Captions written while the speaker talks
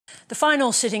The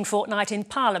final sitting fortnight in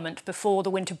Parliament before the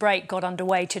winter break got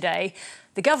underway today.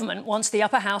 The government wants the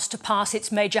upper house to pass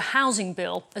its major housing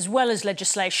bill, as well as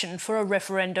legislation for a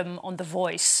referendum on the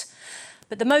voice.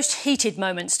 But the most heated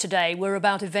moments today were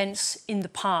about events in the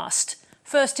past.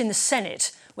 First in the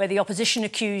Senate, where the opposition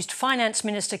accused Finance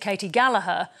Minister Katy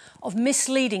Gallagher of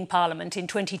misleading Parliament in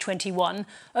 2021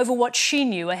 over what she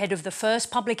knew ahead of the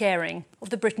first public airing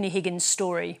of the Brittany Higgins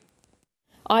story.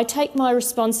 I take my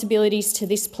responsibilities to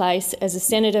this place as a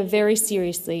senator very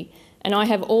seriously, and I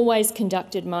have always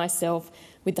conducted myself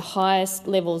with the highest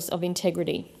levels of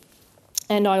integrity.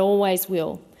 And I always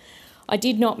will. I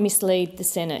did not mislead the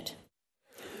Senate.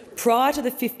 Prior to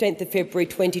the 15th of February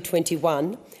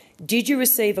 2021, did you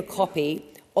receive a copy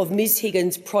of Ms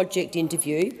Higgins' project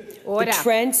interview, the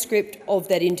transcript of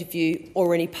that interview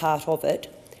or any part of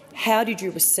it? How did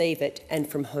you receive it and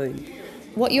from whom?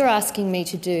 What you're asking me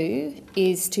to do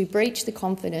is to breach the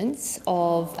confidence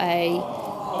of a...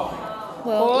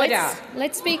 Well,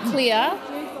 let's be clear.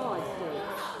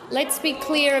 Let's be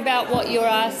clear about what you're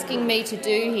asking me to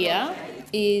do here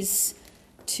is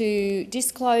to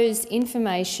disclose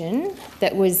information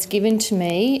that was given to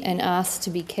me and asked to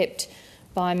be kept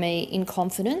by me in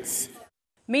confidence.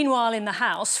 Meanwhile, in the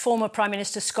House, former Prime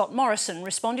Minister Scott Morrison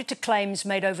responded to claims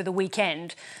made over the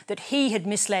weekend that he had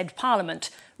misled Parliament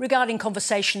regarding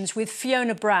conversations with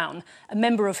Fiona Brown, a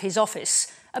member of his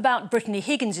office, about Brittany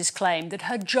Higgins' claim that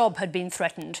her job had been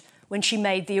threatened when she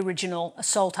made the original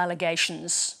assault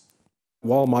allegations.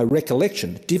 While my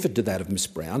recollection differed to that of Ms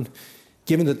Brown,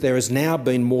 given that there has now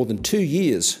been more than 2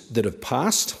 years that have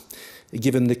passed,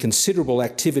 given the considerable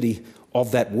activity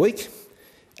of that week,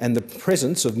 and the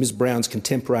presence of Ms Brown's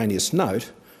contemporaneous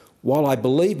note, while I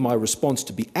believe my response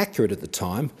to be accurate at the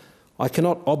time, I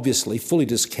cannot obviously fully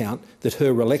discount that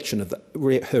her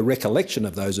recollection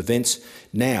of those events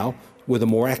now were the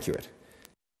more accurate.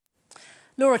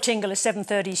 Laura Tingle is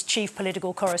 7:30's chief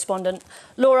political correspondent.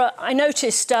 Laura, I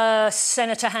noticed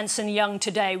Senator Hanson-Young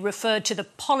today referred to the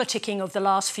politicking of the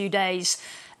last few days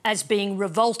as being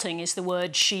revolting, is the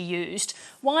word she used.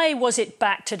 Why was it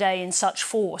back today in such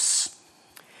force?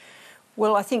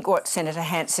 Well, I think what Senator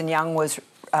Hanson-Young was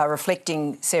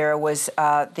reflecting, Sarah, was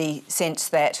the sense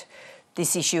that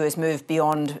this issue has moved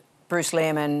beyond Bruce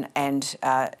Lehrmann and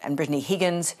Brittany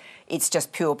Higgins. It's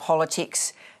just pure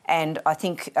politics. And I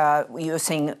think you're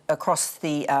seeing across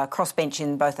the crossbench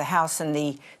in both the House and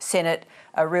the Senate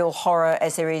a real horror,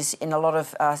 as there is in a lot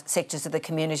of sectors of the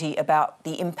community, about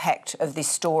the impact of this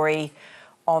story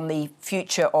on the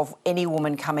future of any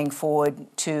woman coming forward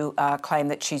to claim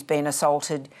that she's been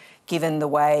assaulted, given the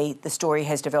way the story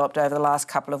has developed over the last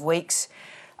couple of weeks.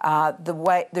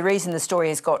 The reason the story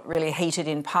has got really heated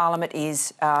in Parliament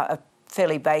is a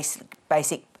fairly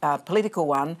basic political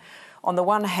one. On the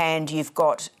one hand, you've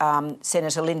got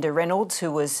Senator Linda Reynolds,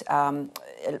 who was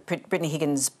Brittany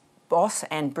Higgins' boss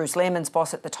and Bruce Lehrmann's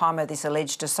boss at the time of this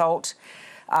alleged assault,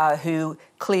 who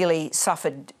clearly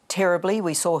suffered terribly.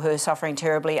 We saw her suffering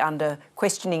terribly under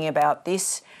questioning about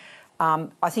this.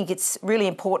 I think it's really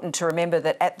important to remember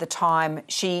that at the time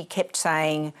she kept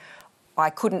saying, I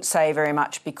couldn't say very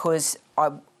much because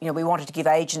we wanted to give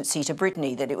agency to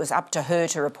Brittany, that it was up to her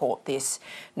to report this.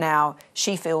 Now,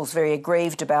 she feels very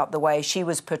aggrieved about the way she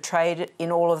was portrayed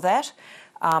in all of that.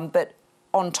 But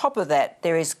on top of that,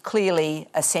 there is clearly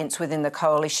a sense within the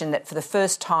coalition that for the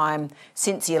first time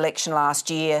since the election last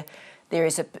year, there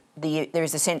is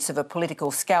a sense of a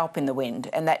political scalp in the wind,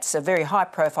 and that's a very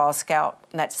high-profile scalp,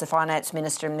 and that's the Finance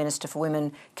Minister and Minister for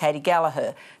Women, Katy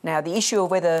Gallagher. Now, the issue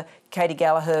of whether Katy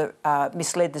Gallagher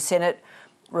misled the Senate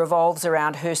revolves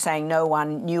around her saying no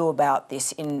one knew about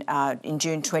this in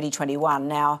June 2021.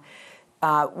 Now,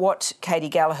 what Katy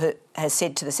Gallagher has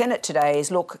said to the Senate today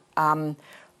is, look,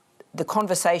 the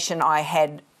conversation I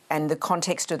had and the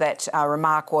context of that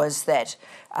remark was that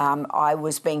I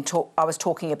was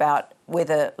talking about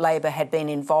whether Labor had been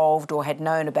involved or had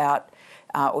known about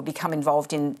or become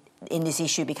involved in this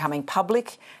issue becoming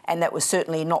public, and that was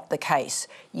certainly not the case.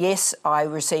 Yes, I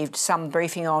received some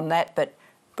briefing on that, but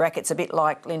brackets a bit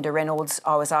like Linda Reynolds,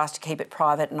 I was asked to keep it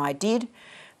private, and I did.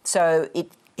 So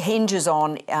it hinges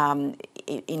on,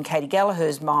 in Katy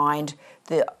Gallagher's mind,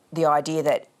 the idea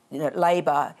that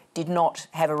Labor did not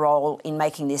have a role in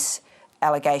making this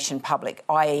allegation public,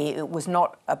 i.e. it was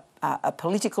not a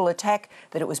political attack,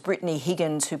 that it was Brittany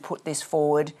Higgins who put this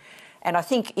forward. And I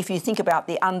think if you think about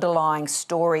the underlying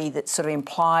story that's sort of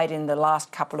implied in the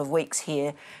last couple of weeks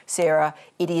here, Sarah,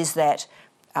 it is that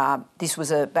this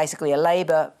was basically a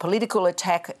Labor political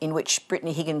attack in which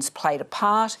Brittany Higgins played a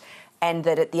part, and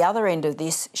that at the other end of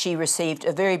this, she received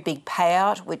a very big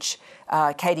payout, which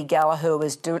Katy Gallagher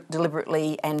was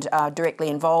deliberately and directly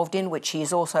involved in, which she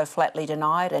has also flatly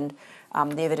denied, and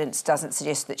the evidence doesn't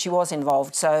suggest that she was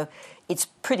involved. So it's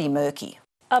pretty murky.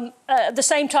 At the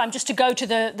same time, just to go to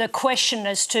the question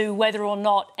as to whether or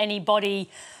not anybody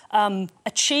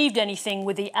achieved anything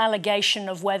with the allegation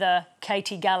of whether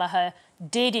Katy Gallagher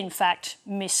did in fact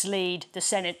mislead the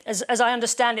Senate. As I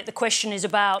understand it, the question is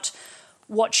about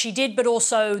what she did, but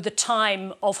also the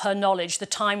time of her knowledge, the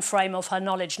time frame of her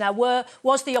knowledge. Now,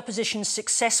 was the opposition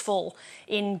successful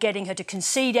in getting her to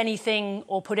concede anything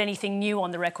or put anything new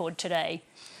on the record today?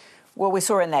 Well, we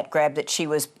saw in that grab that she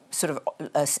was sort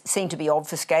of seemed to be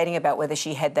obfuscating about whether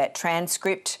she had that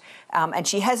transcript, and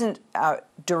she hasn't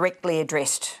directly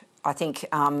addressed, I think,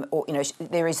 or, you know,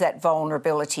 there is that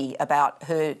vulnerability about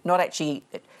her not actually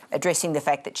addressing the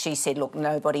fact that she said, look,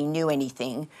 nobody knew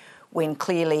anything, when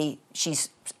clearly she's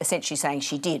essentially saying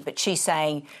she did. But she's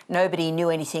saying nobody knew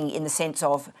anything in the sense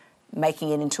of making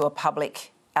it into a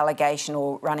public allegation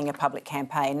or running a public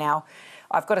campaign. Now,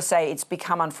 I've got to say it's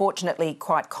become, unfortunately,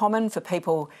 quite common for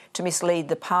people to mislead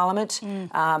the Parliament.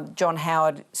 John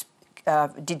Howard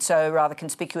did so rather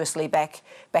conspicuously back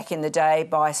in the day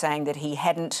by saying that he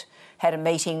hadn't had a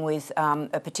meeting with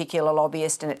a particular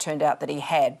lobbyist, and it turned out that he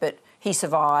had. But he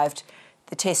survived.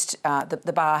 The test,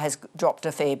 the bar has dropped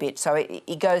a fair bit. So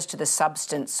it goes to the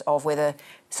substance of whether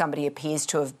somebody appears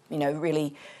to have, you know,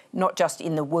 really not just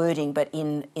in the wording but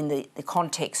in the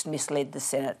context misled the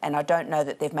Senate. And I don't know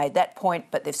that they've made that point,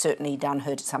 but they've certainly done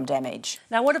her some damage.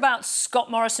 Now, what about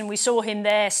Scott Morrison? We saw him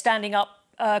there standing up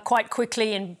quite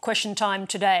quickly in question time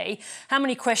today. How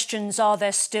many questions are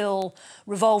there still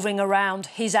revolving around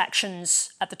his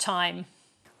actions at the time?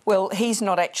 Well, he's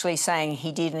not actually saying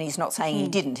he did and he's not saying he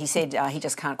didn't. He said he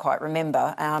just can't quite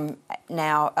remember.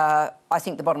 Now, I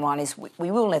think the bottom line is we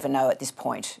will never know at this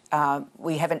point.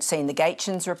 We haven't seen the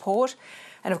Gatchins report.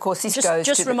 And, of course, this goes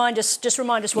to... Remind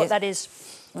us what that is.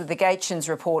 The Gatchins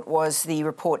report was the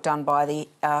report done by the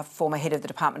former head of the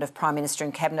Department of Prime Minister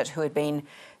and Cabinet, who had been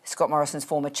Scott Morrison's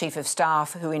former Chief of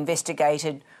Staff, who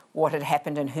investigated what had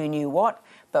happened and who knew what,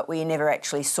 but we never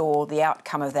actually saw the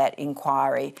outcome of that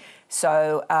inquiry.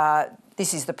 So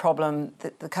this is the problem,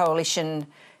 that the coalition,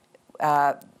 you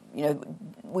know,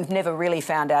 we've never really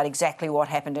found out exactly what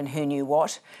happened and who knew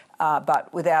what,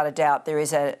 but without a doubt there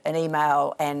is an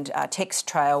email and a text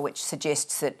trail which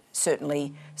suggests that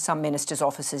certainly some ministers'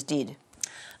 offices did.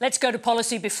 Let's go to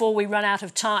policy before we run out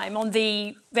of time. On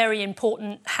the very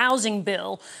important housing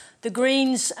bill, the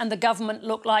Greens and the government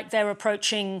look like they're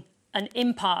approaching an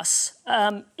impasse.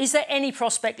 Is there any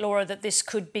prospect, Laura, that this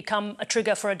could become a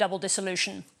trigger for a double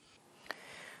dissolution?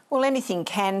 Well, anything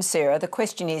can, Sarah. The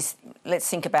question is, let's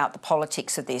think about the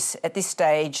politics of this. At this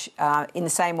stage, in the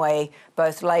same way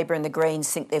both Labor and the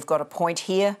Greens think they've got a point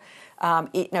here,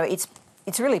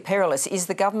 it's really perilous. Is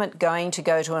the government going to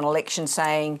go to an election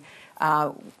saying,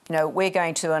 we're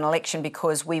going to an election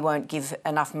because we won't give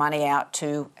enough money out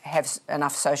to have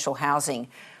enough social housing?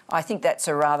 I think that's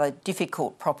a rather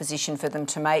difficult proposition for them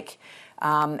to make,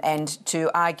 and to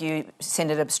argue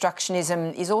Senate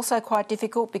obstructionism is also quite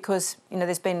difficult because, you know,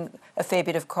 there's been a fair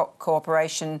bit of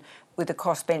cooperation with the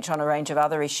crossbench on a range of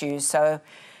other issues. So,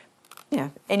 you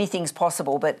know, anything's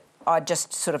possible, but I'd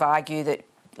just sort of argue that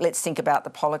let's think about the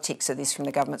politics of this from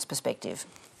the government's perspective.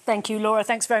 Thank you, Laura.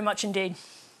 Thanks very much indeed.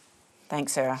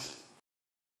 Thanks, Sarah.